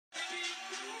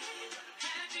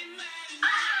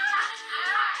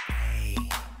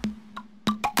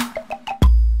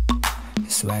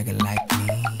swagger like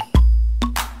me.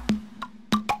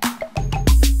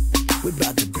 We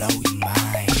about to blow your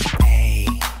mind, hey.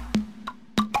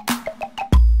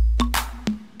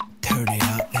 Turn it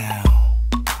up now.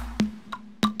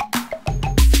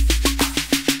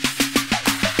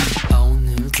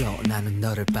 오늘도 나는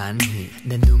너를 반히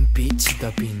내 눈빛이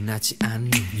더 빛나지 않니.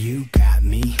 You got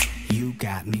me, you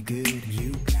got me good,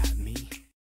 you got me.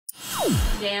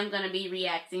 Today I'm going to be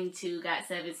reacting to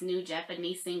GOT7's new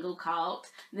Japanese single called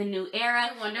The New Era.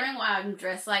 Wondering why I'm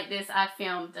dressed like this? I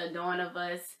filmed a Dawn of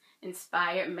Us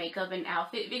inspired makeup and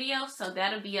outfit video, so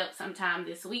that'll be up sometime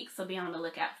this week, so be on the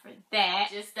lookout for that.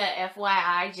 Just the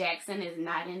FYI, Jackson is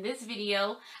not in this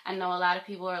video. I know a lot of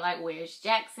people are like, where's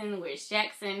Jackson? Where's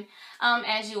Jackson?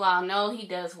 As you all know, he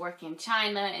does work in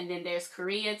China, and then there's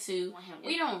Korea too.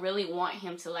 We don't really want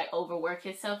him to like overwork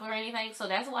himself or anything, so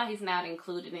that's why he's not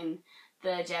included in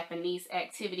the Japanese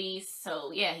activities.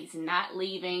 So yeah, he's not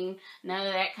leaving, none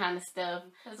of that kind of stuff,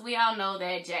 because we all know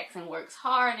that Jackson works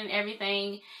hard and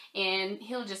everything, and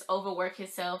he'll just overwork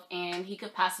himself and he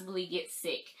could possibly get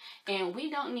sick, and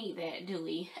we don't need that, do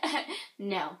we?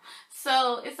 No.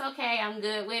 So it's okay, I'm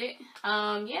good with it.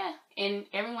 Yeah, and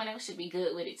everyone else should be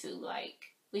good with it too. Like,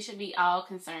 we should be all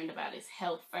concerned about his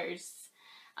health first,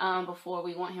 before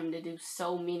we want him to do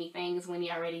so many things when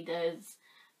he already does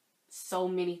so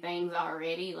many things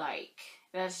already. Like,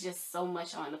 that's just so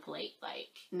much on the plate. Like,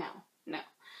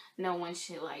 no one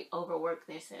should like overwork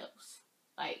themselves.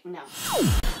 Like, no. Come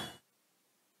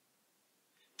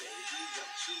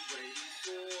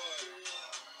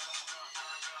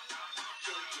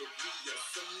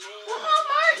on,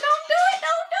 Mark, don't do it,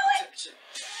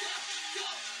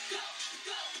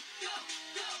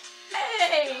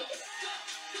 hey,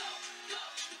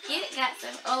 get it, GOT7.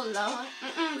 Oh Lord,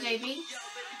 JB.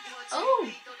 Oh,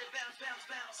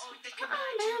 come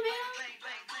on now, man.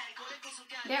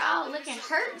 They're all looking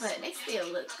hurt, but they still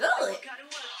look good.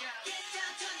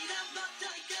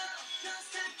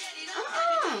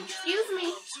 Excuse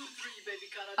me.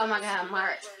 Oh my God,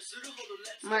 Mark.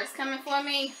 Mark's coming for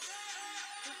me.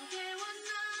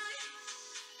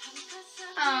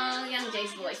 Oh, Young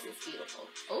Jay's voice is beautiful.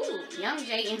 Oh, Young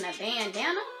Jay in a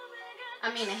bandana.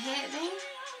 I mean a headband.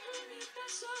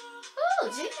 Oh,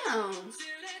 Jim.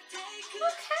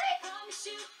 Okay.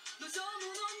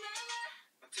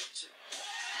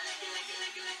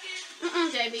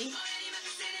 JB.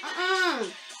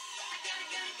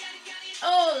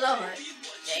 Oh Lord.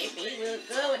 JB look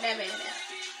good with that bandana.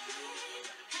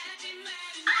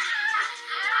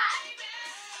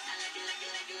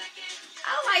 I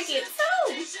like it too.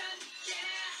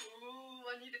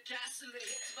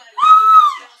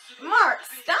 Mark,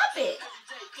 stop it.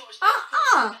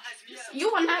 You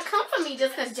will not come for me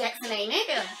just because Jackson ain't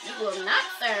here. You will not,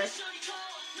 sir.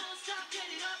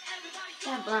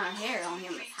 That blonde hair on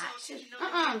him is hot too.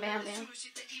 Bam Bam.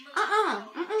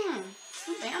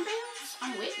 Bam Bam.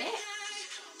 I'm with that.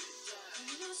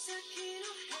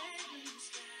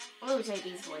 Oh,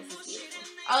 JB's voice is beautiful.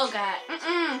 Oh God.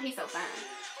 He's so fine.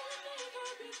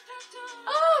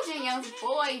 Oh, Jin Young's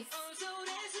voice.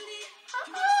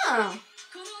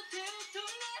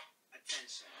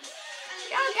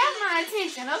 Y'all got my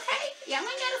attention, okay? Y'all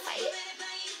ain't gotta say it.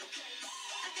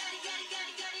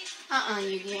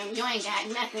 You ain't got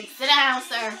nothing. Sit down,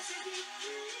 sir.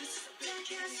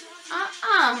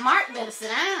 Mark better sit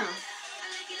down.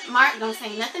 Mark don't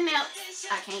say nothing else.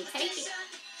 I can't take it.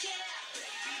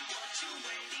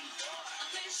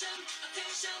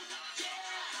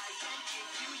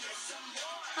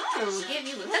 Give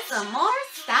you some more?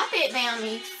 Stop it,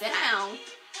 Bammy. Sit down.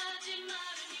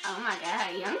 Oh my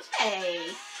God, Young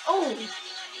Jay. Oh.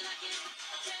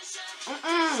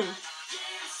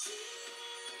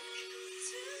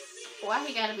 Why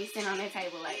he gotta be sitting on that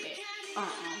table like that? No.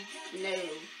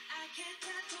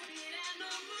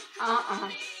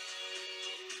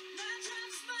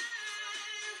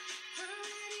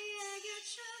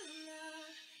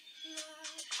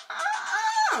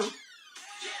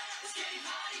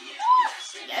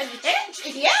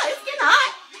 Yeah, it's getting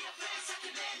hot.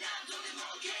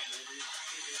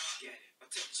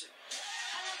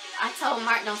 I told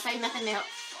Mark don't say nothing else.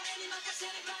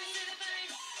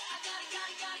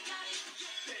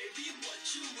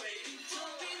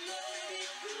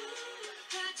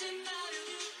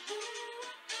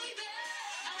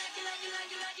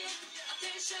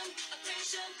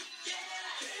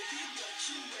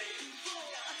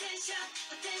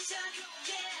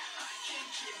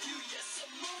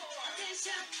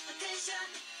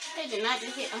 They did not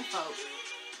just hit them folks.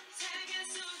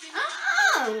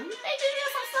 They just did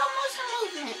some slow motion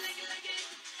movement.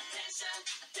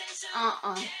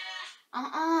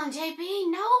 JB,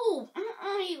 no.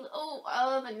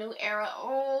 Oh, the new era.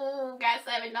 Oh,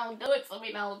 GOT7, don't do it to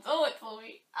me. Don't do it to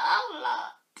me. Oh,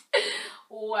 Lord.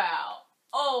 Wow.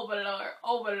 Oh, my Lord.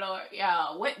 Oh, my Lord.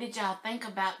 Y'all, what did y'all think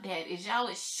about that? Is y'all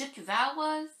as shook as I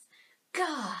was?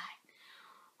 God.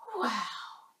 Wow.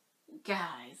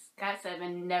 Guys,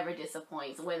 GOT7 never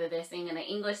disappoints. Whether they're singing an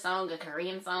English song, a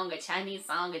Korean song, a Chinese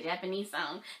song, a Japanese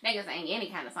song, they can sing any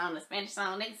kind of song, a Spanish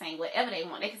song, they can sing whatever they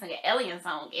want. They can sing an alien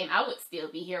song, and I would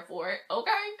still be here for it,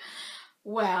 okay?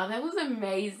 Wow, that was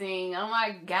amazing. Oh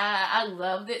my God, I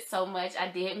loved it so much. I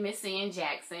did miss seeing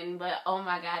Jackson, but oh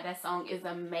my God, that song is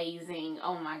amazing.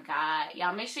 Oh my God.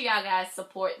 Y'all make sure y'all guys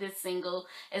support this single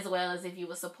as well as if you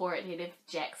would support it if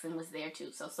Jackson was there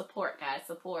too. So support, guys,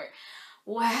 support.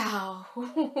 Wow,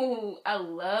 I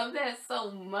love that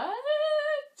so much.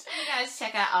 You guys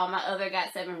check out all my other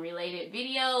GOT7 related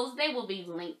videos. They will be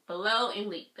linked below and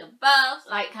linked above.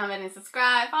 Like, comment, and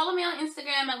subscribe. Follow me on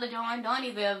Instagram at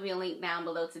LaDawn. There will be a link down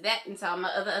below to that and to all my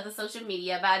other social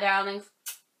media. Bye, darlings.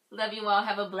 Love you all.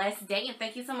 Have a blessed day, and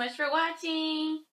thank you so much for watching.